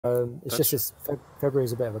It's just this February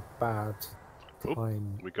is a bit of a bad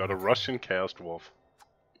time. We got a Russian Chaos Dwarf.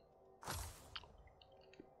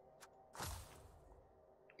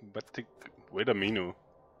 Wait a minute.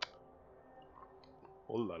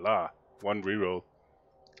 Oh la la. One reroll.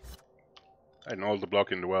 And all the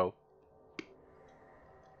block in the well.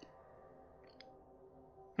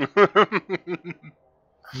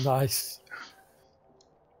 Nice.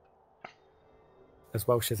 As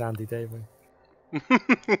Welsh as Andy David.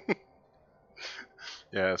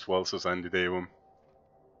 Yeah, as Welsh as Andy David.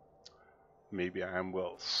 Maybe I am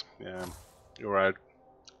Welsh. Yeah, you're right.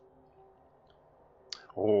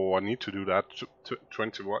 Oh, I need to do that.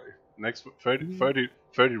 20 next 30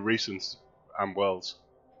 reasons I'm Welsh.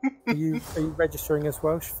 Are you registering as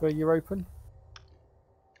Welsh for your Open?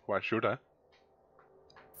 Why should I?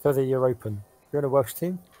 For the Year Open. You're in a Welsh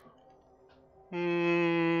team?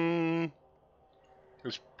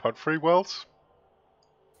 Is Podfree Welsh?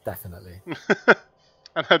 Definitely.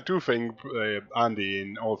 And I do think Andy,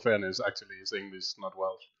 in all fairness, actually is English, not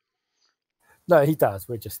Welsh. No, he does.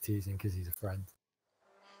 We're just teasing because he's a friend.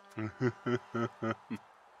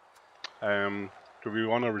 Do we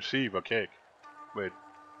want to receive a cake? Wait.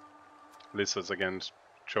 Lizards against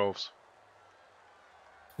Chorfs.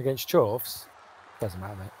 Against Chorfs? Doesn't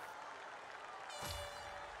matter, mate.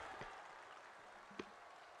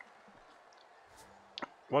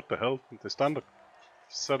 What the hell? The standard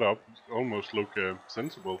setup almost look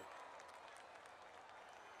sensible.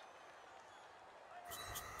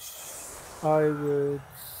 I would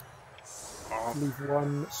leave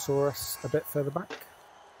one Saurus a bit further back.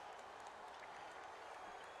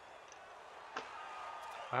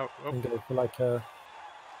 And go for like a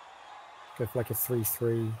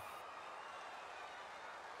 3-3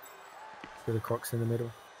 with the Crocs in the middle.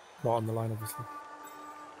 Not on the line, obviously.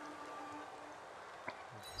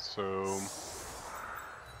 So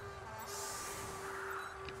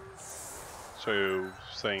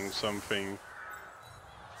saying something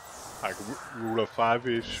like ruler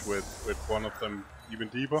 5-ish with one of them even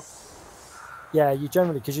deeper? Yeah, you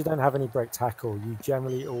generally, because you don't have any break tackle, you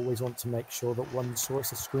generally always want to make sure that one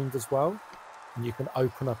Saurus is screened as well. And you can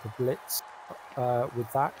open up a blitz with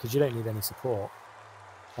that, because you don't need any support.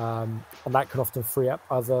 And that can often free up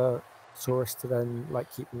other Saurus to then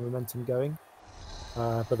keep the momentum going.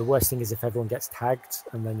 But the worst thing is if everyone gets tagged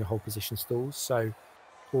and then your whole position stalls. So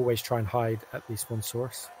always try and hide at least one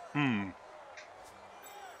Saurus.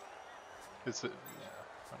 Is it?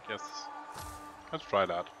 Yeah, I guess. Let's try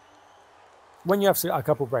that. When you have a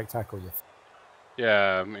couple break tackle,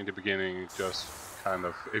 yeah, in the beginning, just kind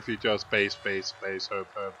of, if you just base, herb,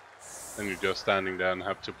 then you're just standing there and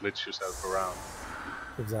have to blitz yourself around.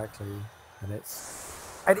 Exactly,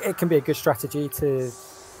 and it can be a good strategy to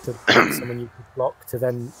someone you can block to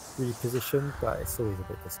then reposition, but it's always a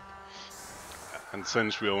bit disappointing. And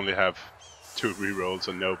since we only have 2 rerolls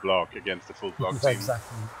and no block against the full block team.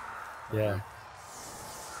 Exactly. Yeah.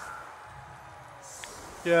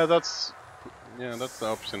 Yeah, that's the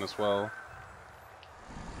option as well.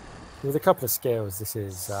 With a couple of skills, this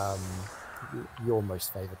is your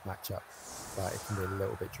most favoured matchup, but it can be a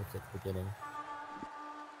little bit tricky at the beginning.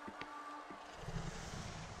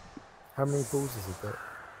 How many balls has he got?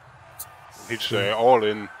 He's all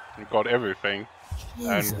in. He got everything.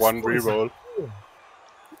 Jesus, and 1 reroll.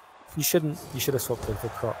 You should have swapped over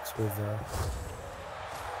Crocs with.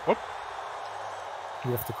 What?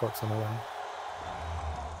 You left the Crocs on the line.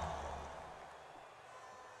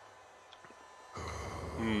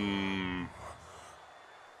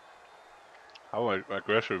 How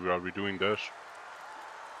aggressive are we doing this?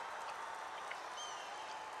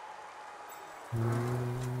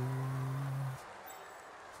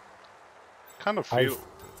 Kind of feel.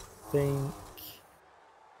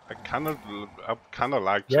 I kind of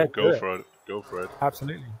like to go for it. Go for it.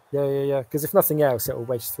 Absolutely. Yeah. Because if nothing else, it will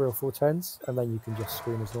waste 3 or 4 turns, and then you can just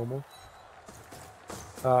scream as normal.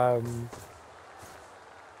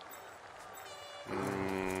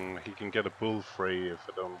 He can get a bull free if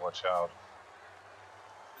I don't watch out.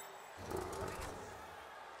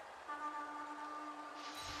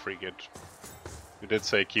 Frigate. You did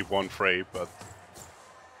say keep 1 free, but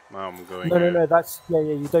now I'm going. No. That's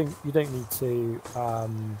You don't need to.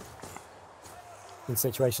 In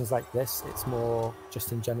situations like this, it's more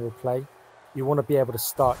just in general play. You want to be able to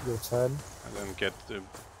start your turn and then get the.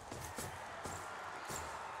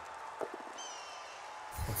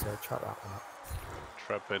 So trap that one up.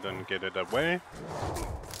 Trap it and get it away,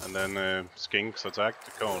 and then skinks attack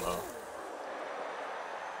the corner.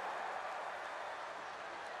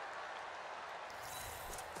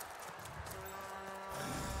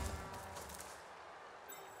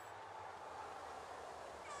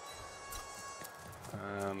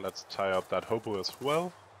 And let's tie up that hobo as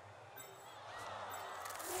well.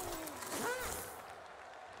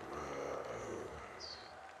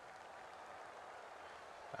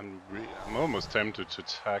 I'm almost tempted to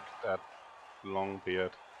attack that long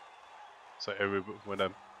beard. So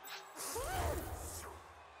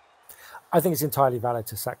I think it's entirely valid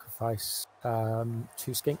to sacrifice 2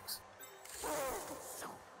 skinks.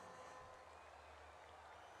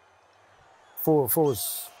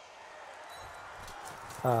 4's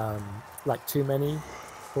like too many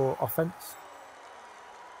for offense.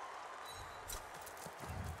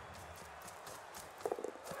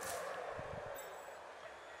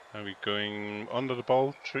 Are we going under the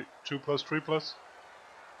ball? 2 plus, 3 plus?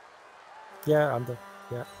 Yeah, under.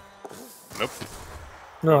 Yeah. Nope.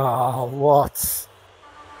 Oh, what?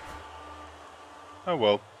 Oh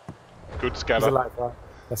well. Good scatter. He's alive, right?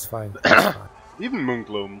 That's fine. That's fine. Even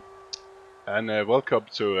Moongloom. And welcome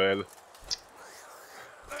to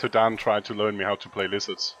Dan trying to learn me how to play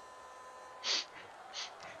lizards.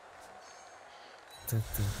 Dun,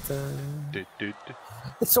 dun, dun.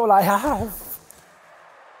 It's all I have.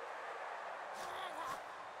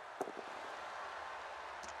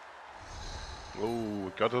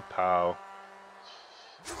 Oh, got a pow.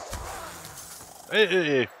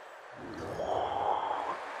 Hey.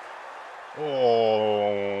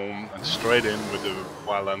 Oh, and straight in with the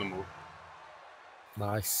wild animal.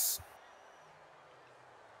 Nice.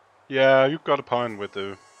 Yeah, you got a point with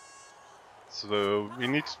the... So we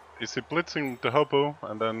need... Is he blitzing the hobo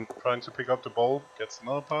and then trying to pick up the ball? Gets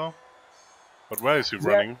another power? But where is he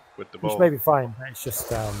running with the ball? Which may be fine, but it's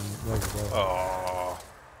just... Oh.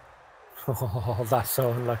 Oh, that's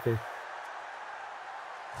so unlucky.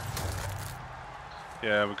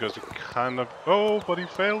 Yeah, because we kind of... Oh, but he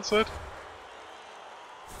fails it.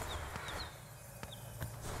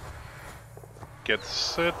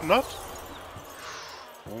 Gets it not.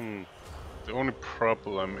 The only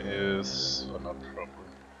problem is... Or not problem.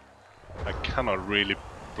 I cannot really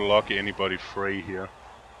block anybody free here.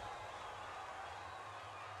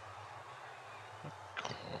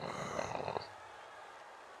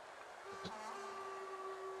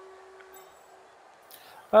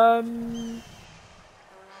 I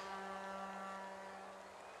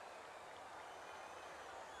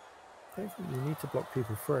don't think you need to block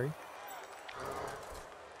people free.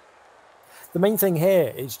 The main thing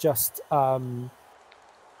here is just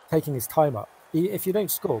taking his time up. If you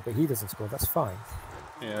don't score, but he doesn't score, that's fine.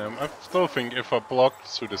 Yeah, I still think if I block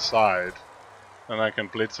to the side, then I can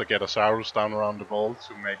blitz or get a Saurus down around the ball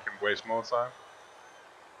to make him waste more time.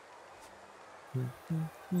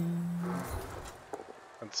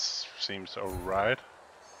 That seems alright.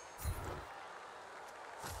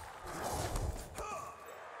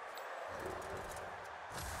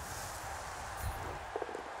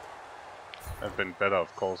 I've been better,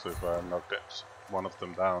 of course, if I knocked one of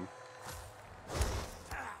them down.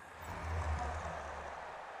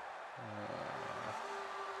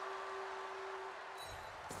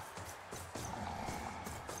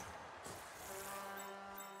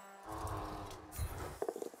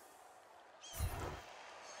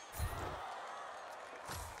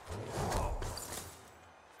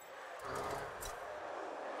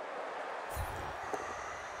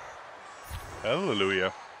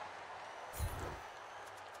 Hallelujah.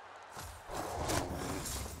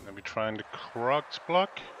 Are we trying the Crocs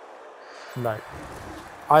block? No.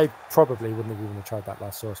 I probably wouldn't have even tried that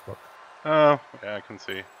last source block. Oh, yeah, I can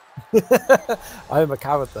see. I am a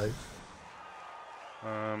coward though.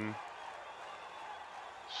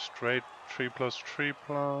 Straight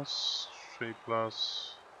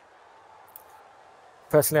 3+3+3+.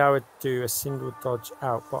 Personally, I would do a single dodge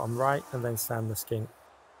out bottom right and then stand the skink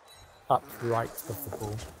up right of the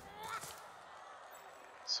ball.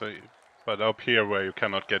 So, but up here where you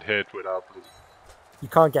cannot get hit without... You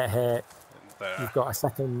can't get hit. There. You've got a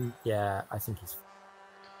second... Yeah, I think he's...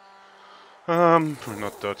 We're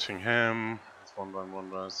not dodging him. It's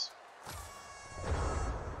 1-1-1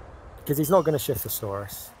 because he's not going to shift the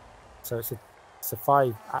Saurus. So it's a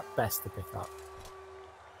 5 at best to pick up.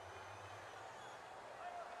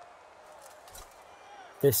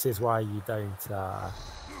 This is why you don't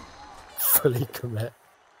fully commit.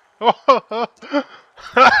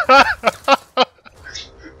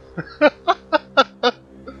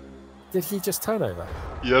 Did he just turn over?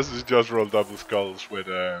 Yes, he just rolled double skulls with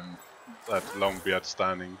that long beard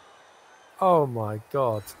standing. Oh my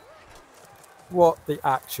god. What the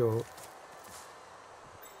actual...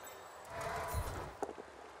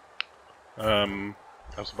 I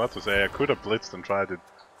was about to say I could have blitzed and tried to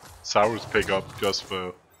Saurus pick up just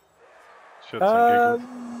for shits and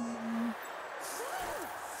giggles.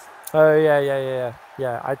 Oh yeah.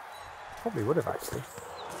 I probably would have actually.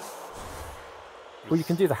 Well, you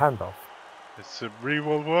can do the handoff. Is the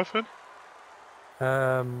reroll worth it?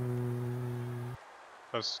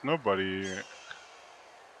 There's nobody.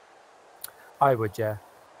 I would, yeah.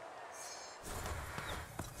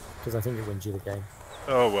 Because I think it wins you the game.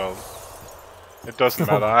 Oh well. It doesn't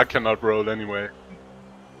matter, I cannot roll anyway.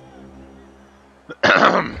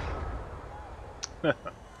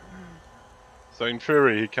 So in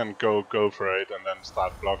theory he can go for it and then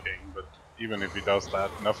start blocking, but even if he does that,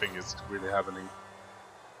 nothing is really happening.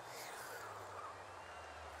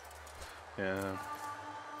 Yeah.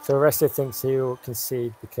 So Arrested thinks he'll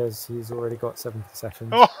concede because he's already got 7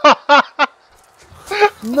 concessions.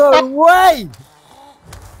 No way!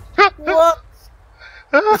 What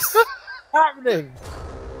is happening?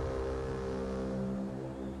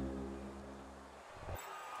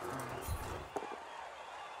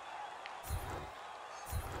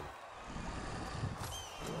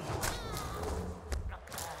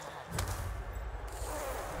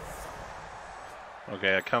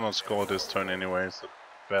 Okay, I cannot score this turn anyway, so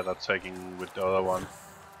better taking with the other one.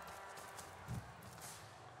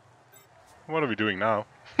 What are we doing now?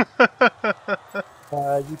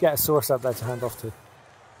 You get a source up there to hand off to.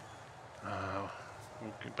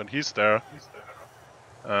 Okay, but he's there.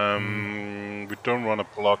 We don't want to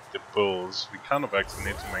block the bulls. We kind of actually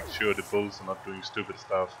need to make sure the bulls are not doing stupid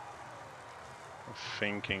stuff. I'm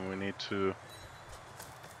thinking we need to...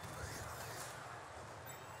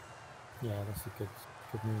 Yeah, that's a good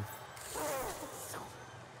move.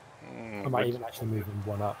 I might even actually move him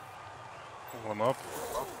one up. One up.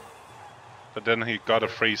 But then he got a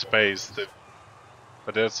free space.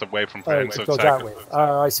 But that's away from prehensive tackle.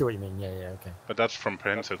 I see what you mean. Yeah, okay. But that's from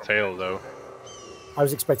prehensive tail, though. I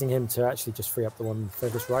was expecting him to actually just free up the one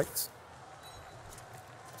furthest right.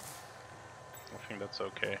 I think that's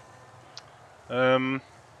okay.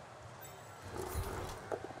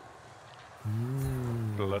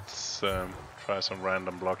 Let's try some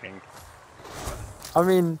random blocking. I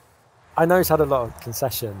mean, I know he's had a lot of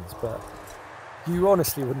concessions, but you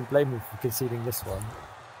honestly wouldn't blame him for conceding this one.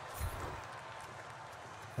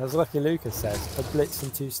 As Lucky Lucas says, a blitz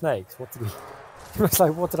and 2 snakes. What did he? He was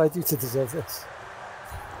like, what did I do to deserve this?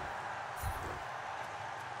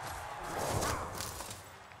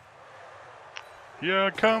 Here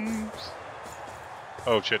it comes!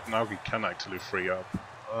 Oh shit, now we can actually free up.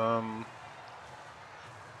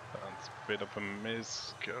 That's a bit of a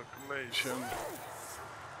miscalculation.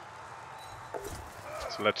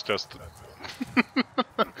 So let's just...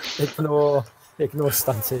 ignore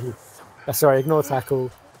stunty. Sorry, ignore tackle.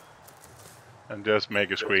 And just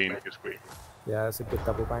make a screen. Yeah, that's a good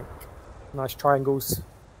double bank. Nice triangles.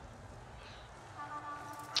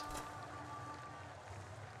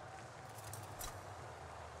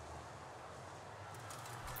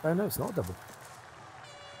 Oh no, it's not a double.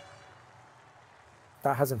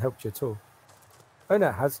 That hasn't helped you at all. Oh no,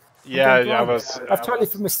 it has. Yeah, I've totally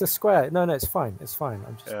missed the square. No, it's fine. It's fine.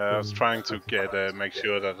 I'm just. I was trying to get make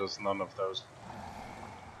sure that there's none of those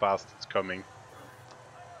bastards coming.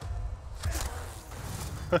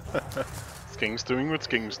 Sking's doing what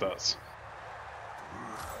Skings does.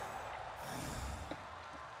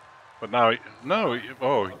 But now, no,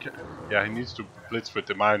 yeah, he needs to blitz with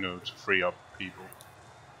the Mino to free up people.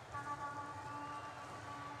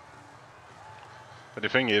 But the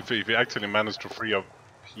thing is, if he actually managed to free up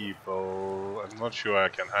people, I'm not sure I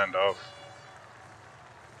can hand off.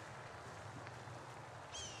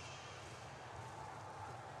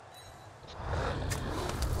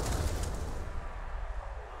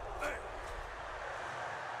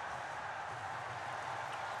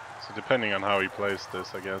 So depending on how he plays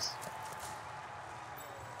this, I guess.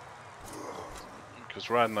 Because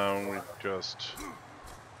right now we just...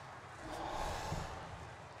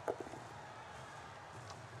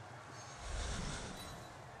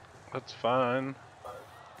 That's fine.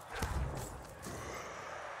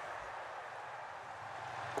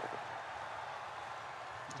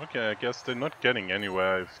 Okay, I guess they're not getting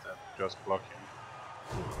anywhere if they're just blocking.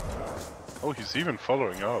 Oh, he's even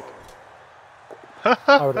following up.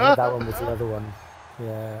 I would have done that one with the other one.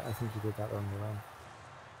 Yeah, I think you did that one around.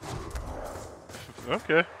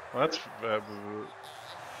 Okay, that's...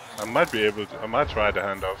 I might be able to... I might try to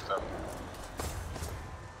hand off then.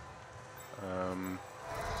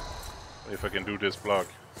 If I can do this block.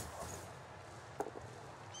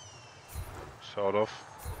 Sort of.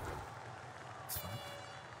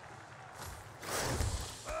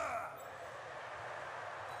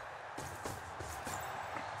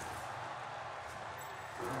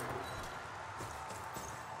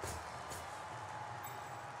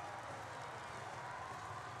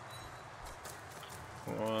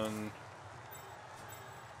 One.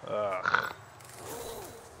 Ugh.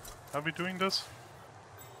 Are we doing this?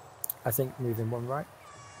 I think moving one right.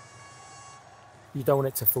 You don't want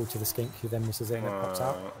it to fall to the skink who then misses it and it pops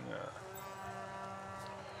out. Yeah.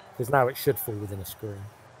 Because now it should fall within a screen.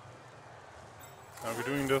 Are we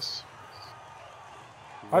doing this?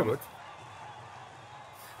 I would.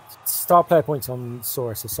 Star player points on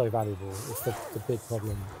Saurus are so valuable. It's the big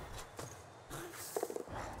problem.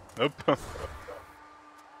 Nope.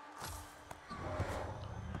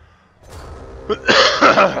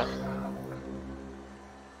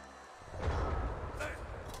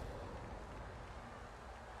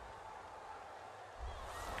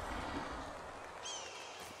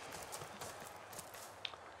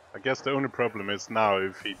 I guess the only problem is now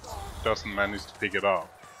if he doesn't manage to pick it up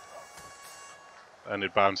and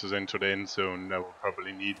it bounces into the end zone, that will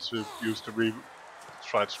probably need to use the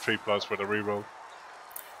try to 3+ with a reroll.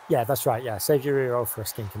 Yeah, that's right. Yeah, save your reroll for a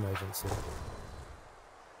skink emergency.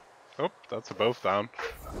 Oh, that's a both down.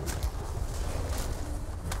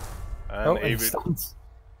 And and he stands.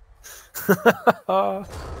 I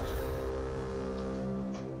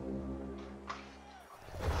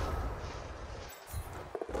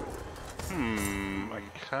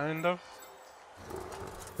kind of.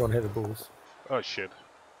 Don't hit the balls. Oh shit.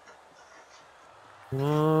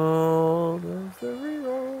 Oh, there's the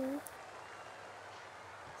reroll.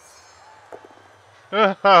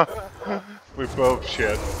 We both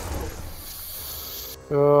shit.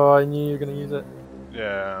 Oh, I knew you were going to use it.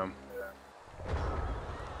 Yeah.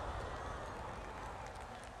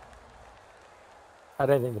 I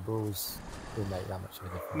don't think the balls will make that much of a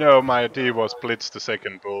difference. No, my idea was blitz the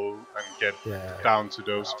second bull and get Yeah. down to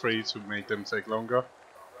those three to make them take longer.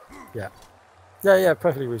 Yeah. Yeah,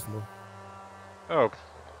 perfectly reasonable. Oh,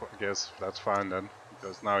 I guess that's fine then,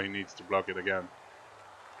 because now he needs to block it again.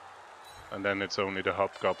 And then it's only the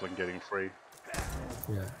hobgoblin getting free.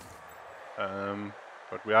 Yeah.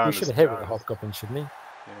 But we are. He should have hit with the hobgoblin, shouldn't he?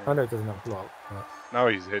 Yeah. I know it doesn't have block, but Now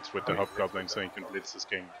he hits with the hobgoblin so he can blitz his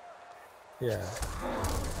king. yeah.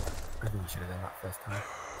 I think he should have done that first time.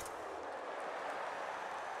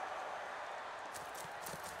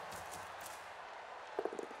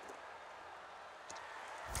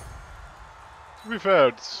 To be fair,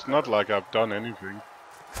 it's not like I've done anything.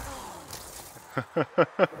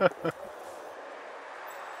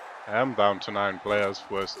 I am down to 9 players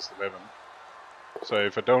versus 11. So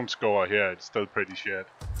if I don't score here, it's still pretty shit.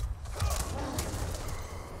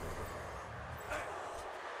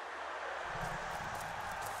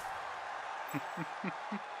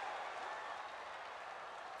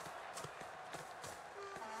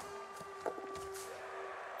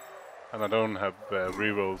 And I don't have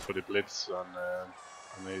reroll for the blitz on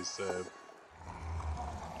his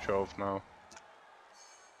Shove now.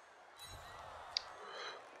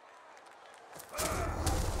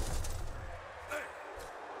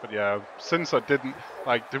 But yeah, since I didn't,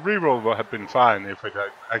 like, the reroll would have been fine if it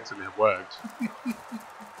had actually worked.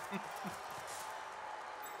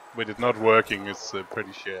 With it not working, it's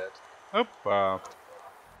pretty shit. Oh,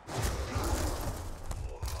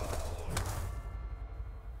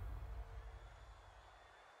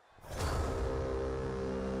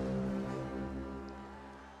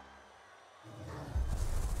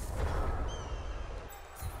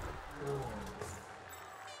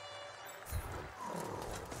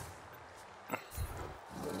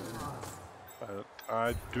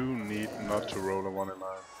 I do need not to roll a 1 in 9.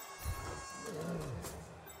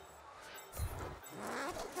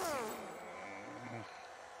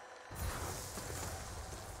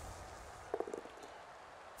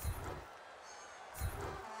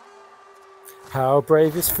 How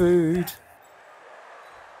brave is food?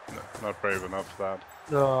 No, not brave enough for that.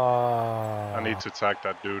 Oh. I need to attack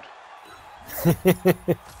that dude.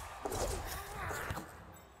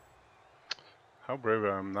 How brave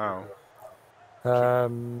I am now?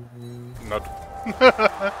 Not.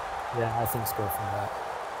 Yeah, I think it's go from that.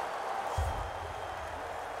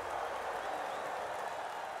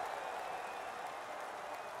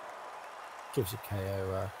 Gives you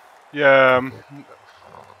KO. Yeah.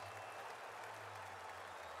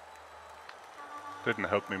 Didn't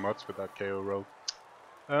help me much with that KO roll.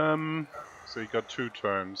 So you got 2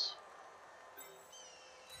 turns.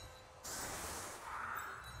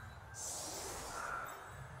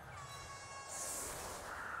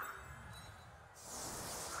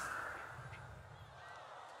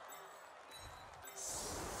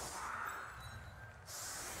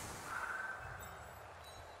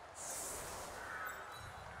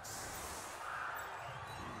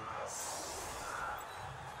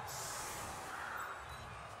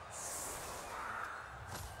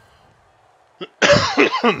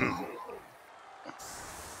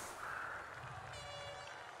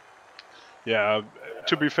 Yeah,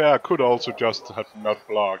 to be fair, I could also just have not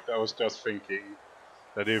blocked. I was just thinking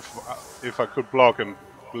that if I could block and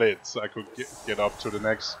blitz, I could get up to the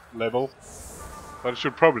next level. But I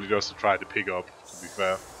should probably just try to pick up, to be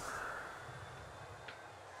fair.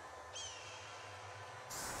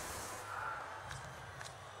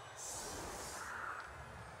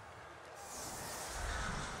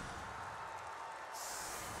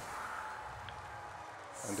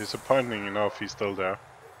 And disappointing enough, he's still there.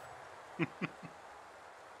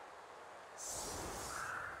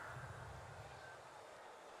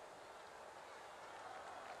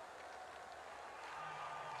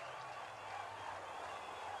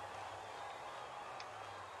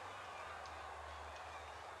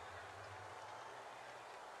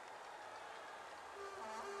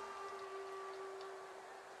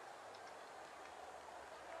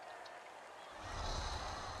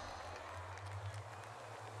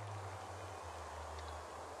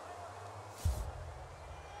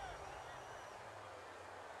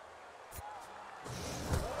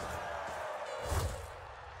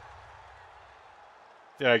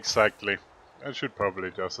 Yeah, exactly. I should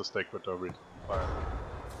probably just stick with Doždik.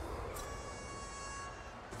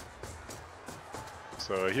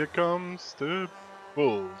 So here comes the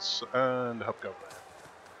bulls and hobgoblin.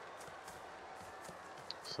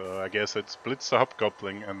 So I guess it's blitz the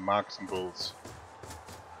hobgoblin and mark some bulls.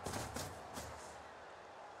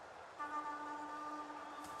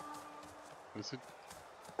 Is it?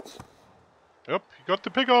 Yep, he got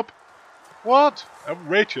the pick up. What?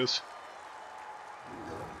 Outrageous.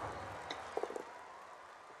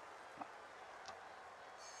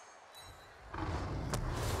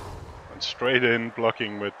 And straight in,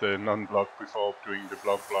 blocking with the non-block before doing the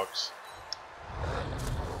blocks.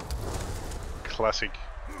 Classic.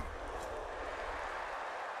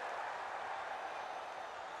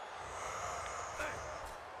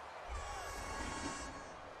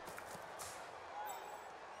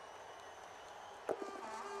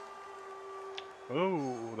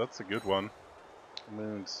 Oh, that's a good one. I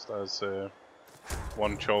mean, there's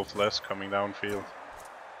one Jove less coming downfield.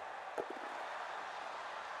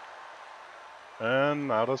 And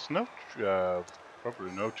now there's no,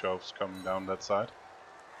 probably no Joves coming down that side.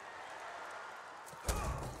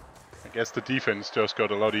 I guess the defense just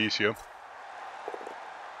got a lot easier.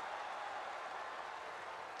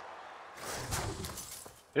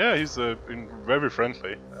 Yeah, he's been very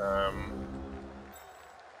friendly.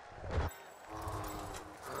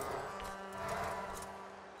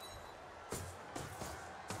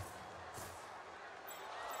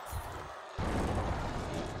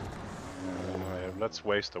 Let's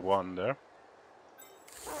waste a one there.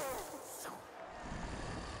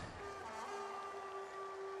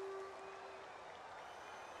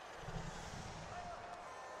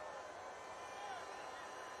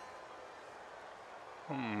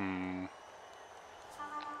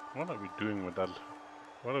 What are we doing with that?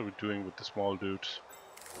 What are we doing with the small dudes?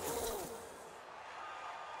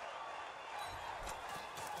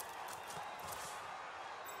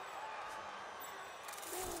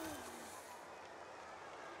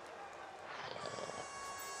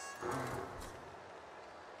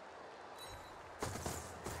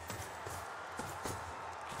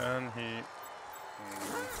 Can he?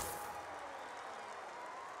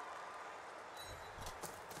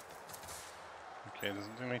 Okay,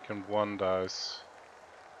 doesn't make him one dice.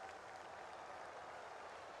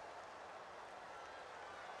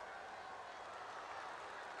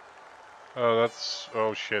 Oh, that's...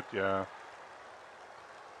 oh shit, yeah.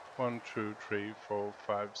 1, 2, 3, 4,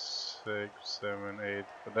 5, 6, 7, 8.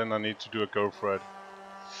 But then I need to do a go for it.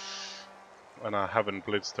 And I haven't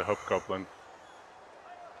blitzed the hobgoblin.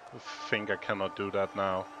 I think I cannot do that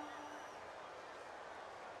now.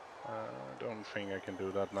 I don't think I can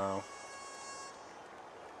do that now.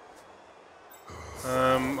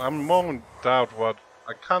 I'm more in doubt what...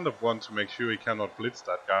 I kind of want to make sure he cannot blitz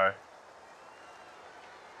that guy.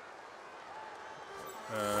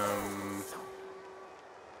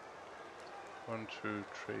 1, 2,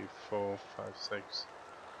 3, 4, 5, 6.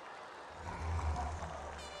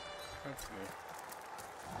 Okay.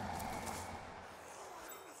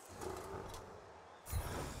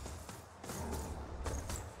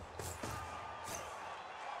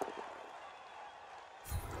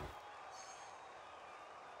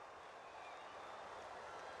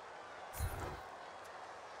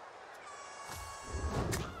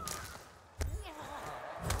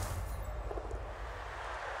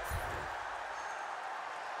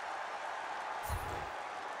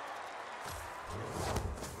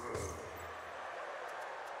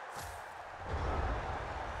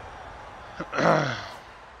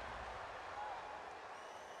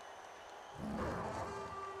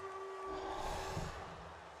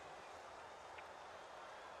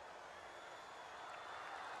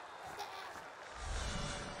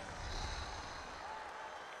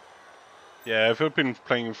 Yeah, if I've been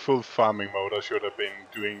playing full farming mode, I should have been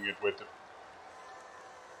doing it with the...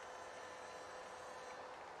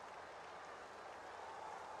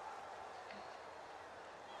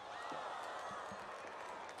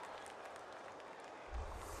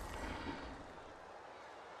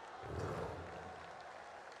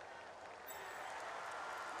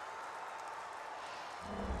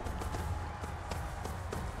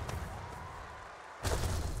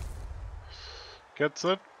 Gets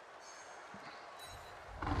it?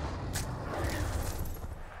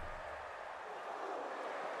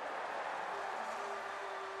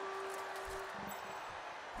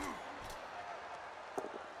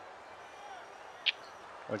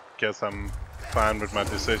 I guess I'm fine with my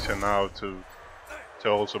decision now to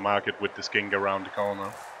also mark it with the skink around the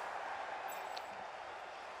corner.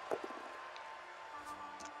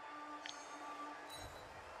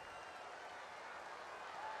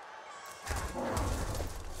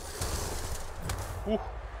 Ooh,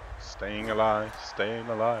 staying alive, staying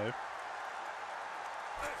alive.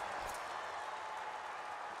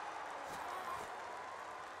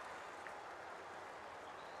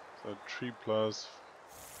 So 3 plus,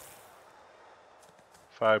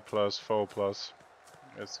 5 plus, 4 plus.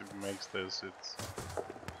 Yes, if it makes this, it's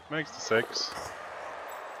makes the 6.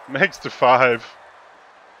 Makes the 5.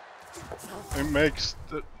 It makes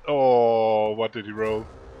the... Oh, what did he roll?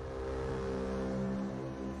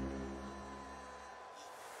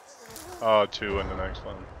 Oh, 2 in the next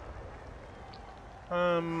one.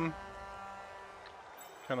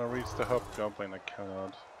 Can I reach the hobgoblin? I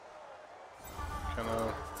cannot.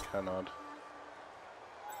 Cannot.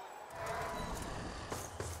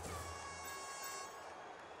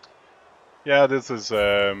 Yeah, this is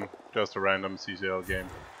just a random CCL game.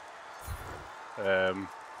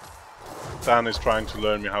 Dan is trying to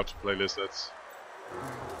learn me how to play lizards.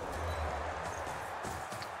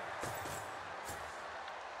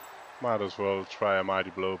 Might as well try a mighty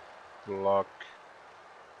blow block.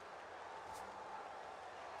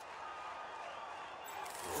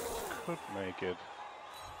 Could make it.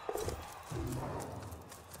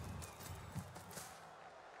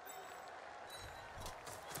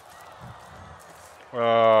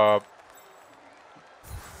 I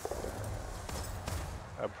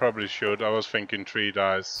probably should. I was thinking 3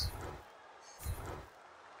 dice.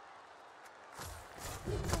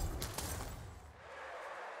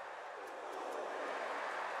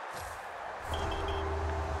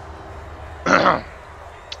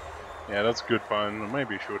 Yeah, that's a good point.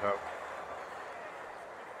 Maybe should have.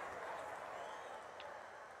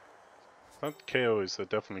 That KO is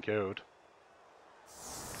definitely KO'd.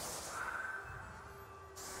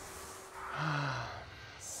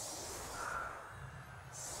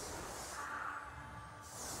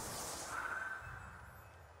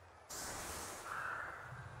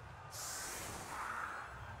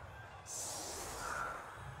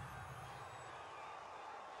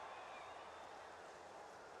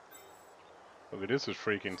 Okay, this is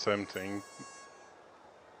freaking tempting.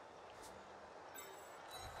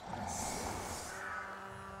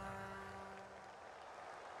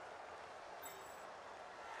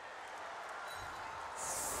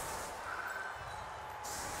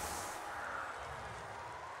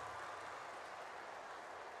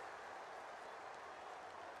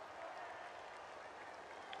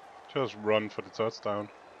 Just run for the touchdown.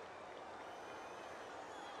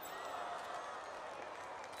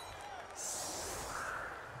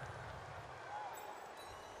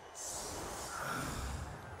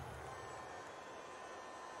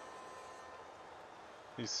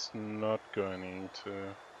 He's not going to.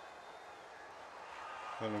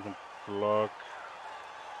 Then we can block.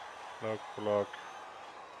 Block.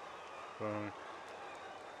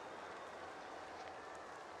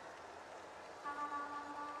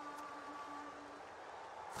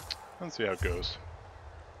 Let's see how it goes.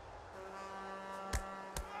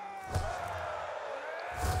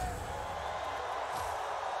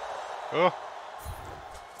 Oh!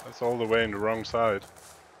 That's all the way in the wrong side.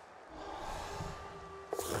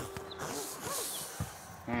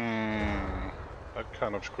 That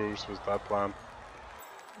kind of screws with that plan.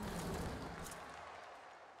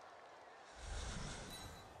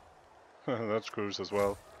 That screws as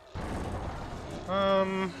well.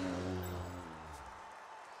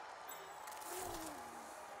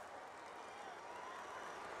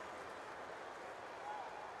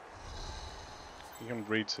 You can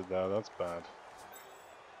reach it there, that's bad.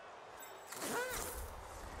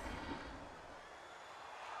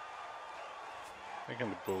 Thinking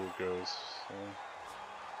the bull goes. So.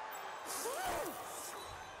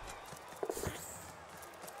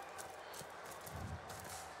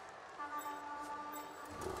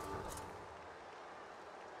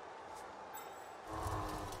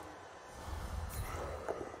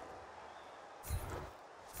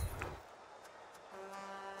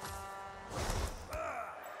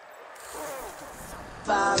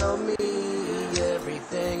 Follow me,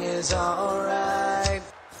 everything is alright.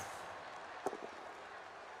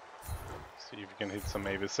 See if you can hit some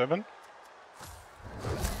AV7.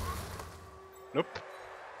 Nope.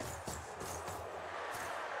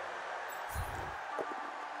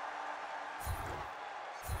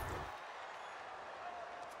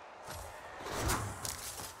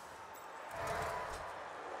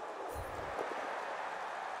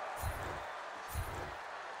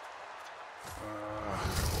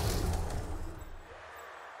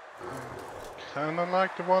 Kinda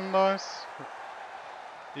like the one dice.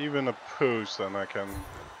 Even a push, and I can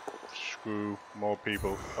screw more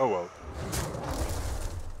people. Oh well.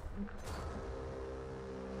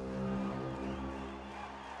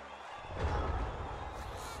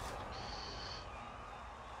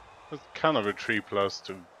 It's kind of a 3+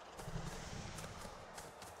 to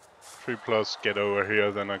 3+ get over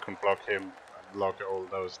here, then I can block him and lock all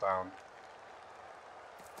those down.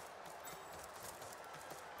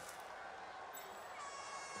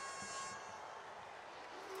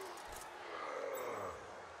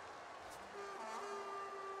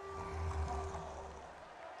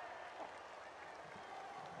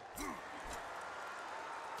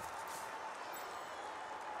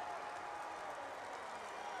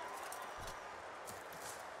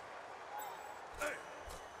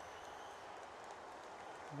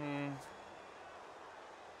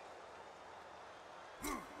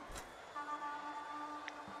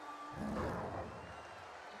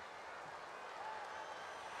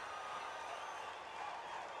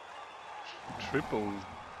 Triple.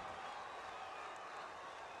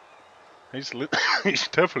 He's he's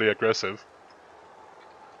definitely aggressive.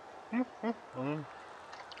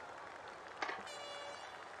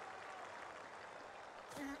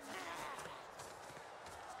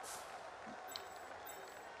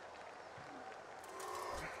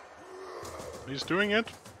 He's doing it.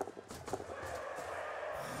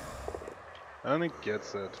 And he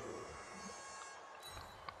gets it.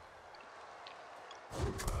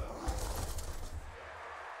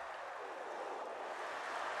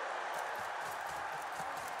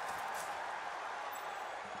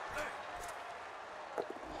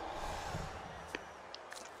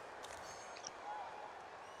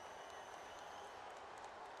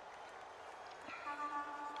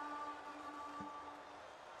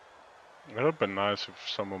 It would have been nice if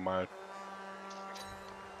some of my...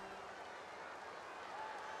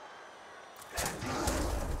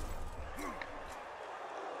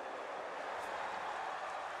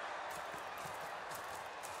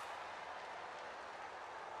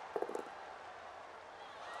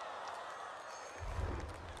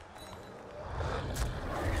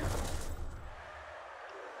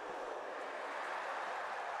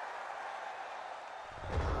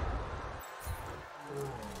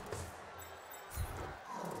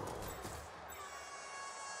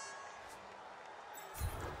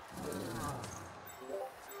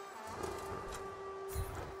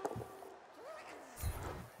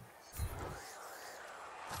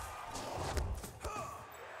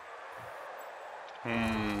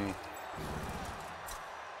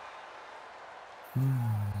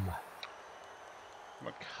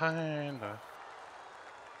 But kinda.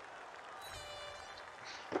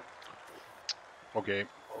 Okay.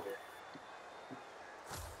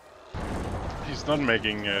 He's not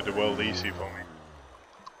making the world easy for me.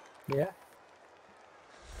 Yeah.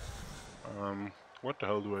 What the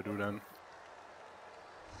hell do I do then?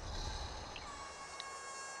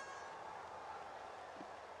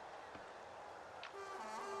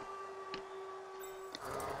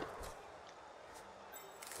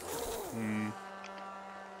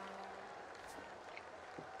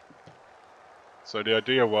 So the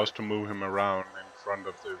idea was to move him around in front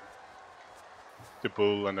of the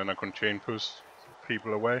bull, and then I can chain push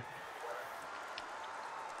people away.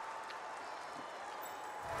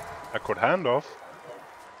 I could hand off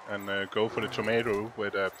and go for the tomato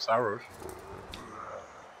with Saros.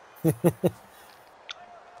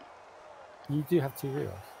 You do have 2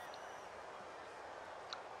 rerolls.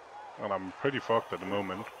 And I'm pretty fucked at the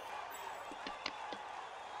moment.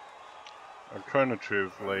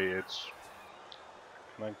 Alternatively, it's...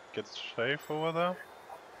 Can I get safe over there?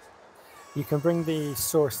 You can bring the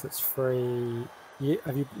source that's free. You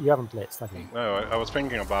haven't blitzed, have you? No, I was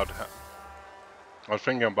thinking about I was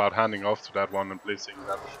thinking about handing off to that one and blitzing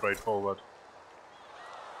that straight forward.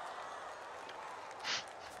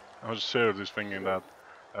 I was seriously thinking that.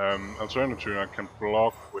 Alternatively, I can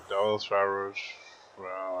block with the other arrows.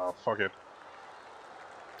 Fuck it.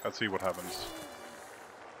 Let's see what happens.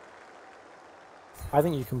 I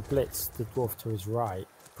think you can blitz the dwarf to his right,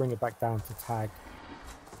 bring it back down to tag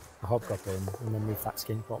the hobgoblin, and then move that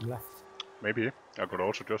skin bottom left. Maybe. I could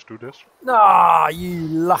also just do this. Ah, you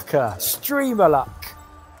lucker! Streamer luck!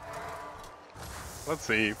 Let's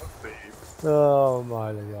see. Oh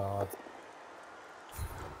my god.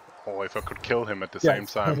 Oh, if I could kill him at the same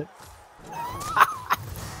time.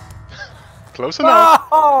 Close Oh!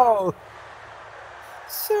 enough.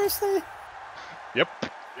 Seriously? Yep.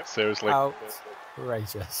 Seriously.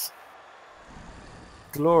 Outrageous.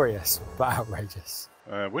 Glorious, but outrageous.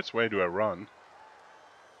 Which way do I run?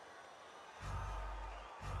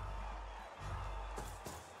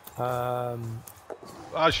 Ah,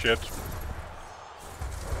 shit.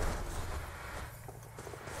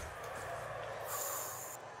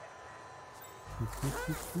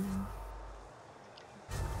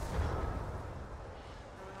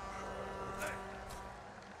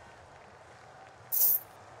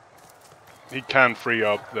 He can't free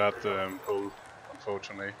up that pole,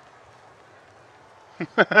 unfortunately.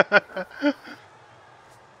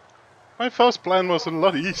 My first plan was a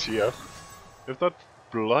lot easier. If that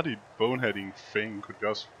bloody boneheading thing could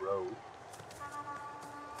just throw.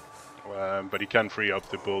 But he can free up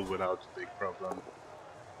the bull without a big problem.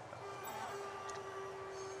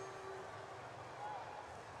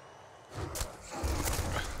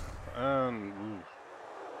 And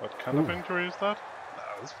what kind of injury is that? No,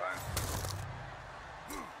 it's fine.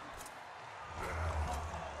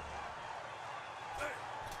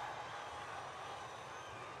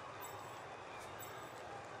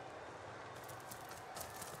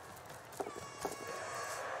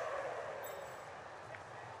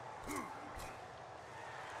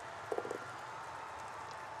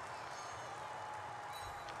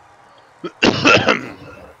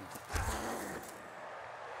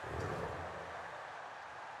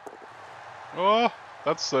 Oh,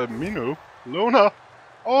 that's Minu. Luna.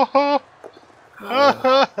 Oh,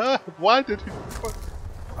 why did he?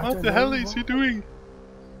 What the hell is he doing?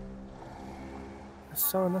 It's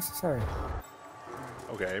so unnecessary.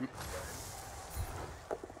 Okay.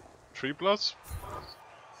 3+.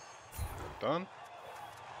 Done.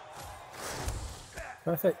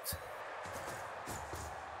 Perfect.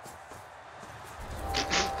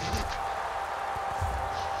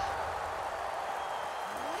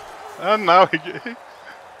 And now he...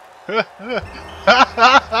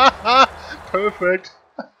 Perfect.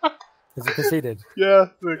 Is it conceded? Yeah,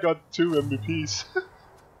 they got 2 MVPs.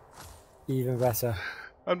 Even better.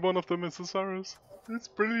 And one of them is Thesaurus. It's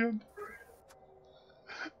brilliant.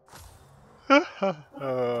 Yep.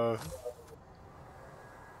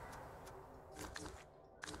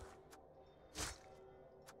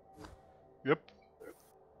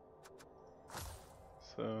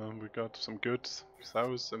 So we got some good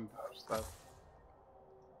Thesaurus and stuff.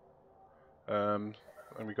 And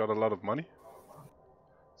we got a lot of money.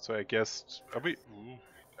 So I guess are we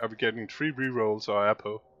getting 3 rerolls or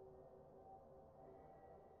Apo?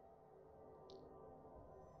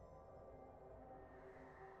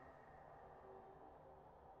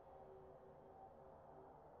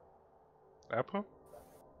 Apo?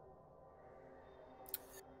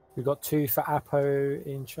 We got 2 for Apo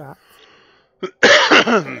in chat.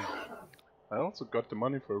 I also got the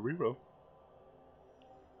money for a reroll.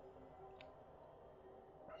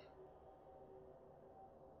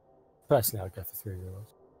 Personally, I'd go for 3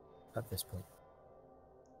 rerolls at this point.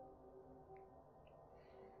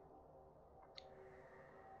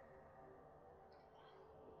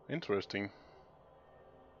 Interesting.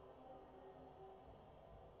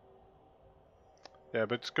 Yeah,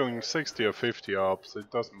 but it's going 60 or 50 up, so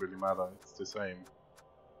it doesn't really matter. It's the same.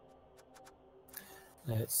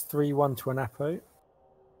 It's 3-1 to an Apo.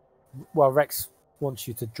 Well, Rex wants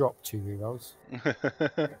you to drop 2 rerolls.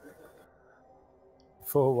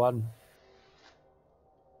 4-1.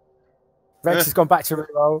 Rex has gone back to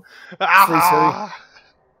reroll. 3-2.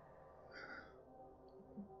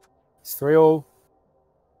 It's 3-all.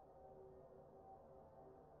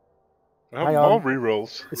 I have more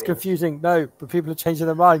rerolls. It's confusing. No, but people are changing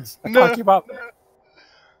their minds. I can't keep up.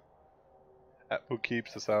 Apple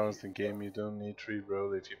keeps the silence in game. You don't need 3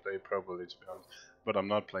 roll if you play probably, to be honest. But I'm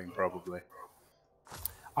not playing probably.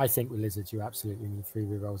 I think with Lizards you absolutely need 3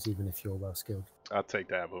 rerolls even if you're well skilled. I'll take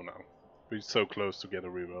the Apple now. We're so close to get a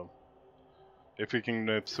reroll. If we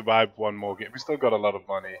can survive one more game, we still got a lot of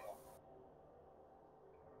money.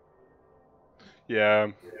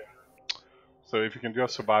 Yeah. So if you can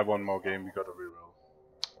just survive one more game, we got a reroll.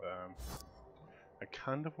 I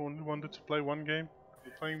kind of only wanted to play one game. Are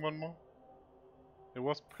we playing one more? It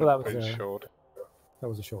was pretty short. That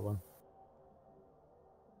was a short one.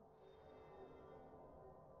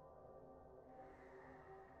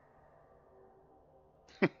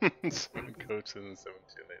 Seven coaches and 70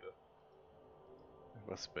 later.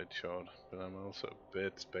 It was a bit short, but I'm also a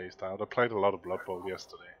bit spaced out. I played a lot of Blood Bowl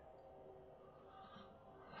yesterday.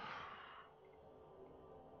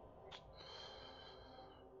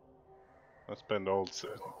 I spent all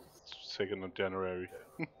 2nd of January.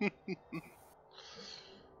 Yeah.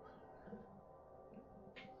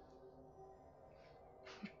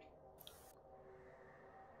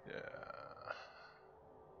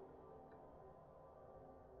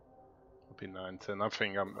 It'll be 9-10. I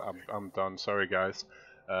think I'm done. Sorry guys.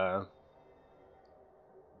 That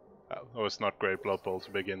was not great Blood Bowl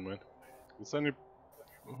to begin with. Is any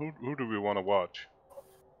who do we want to watch?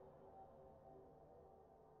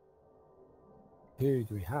 Who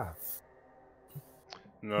do we have?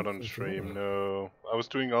 Not on stream, no. I was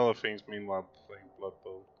doing other things meanwhile playing Blood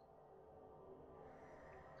Bowl.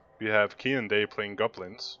 We have Key and Day playing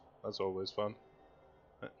Goblins. That's always fun.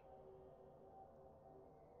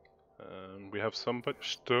 We have somebody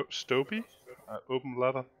Stoby, open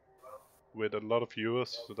ladder with a lot of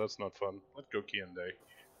viewers, so that's not fun. Let's go Key and Day.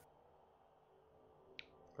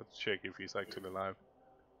 Let's check if he's actually live.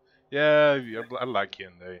 Yeah, I like Key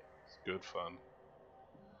and Day. It's good fun.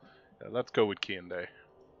 Yeah, let's go with Key and Day.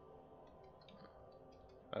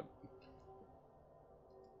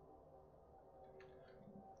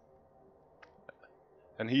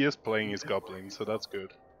 And he is playing his goblin, so that's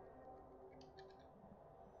good.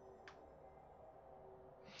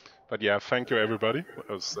 But yeah, thank you everybody. It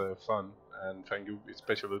was fun, and thank you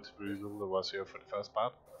especially to Bruzel that was here for the first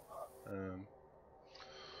part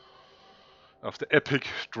of the epic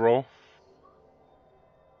draw.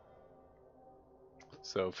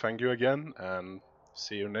 So thank you again, and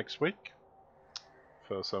see you next week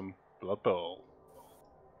for some Blood Bowl.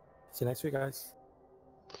 See you next week, guys.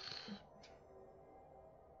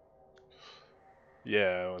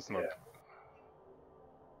 Yeah, it was not.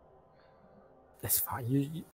 That's fine.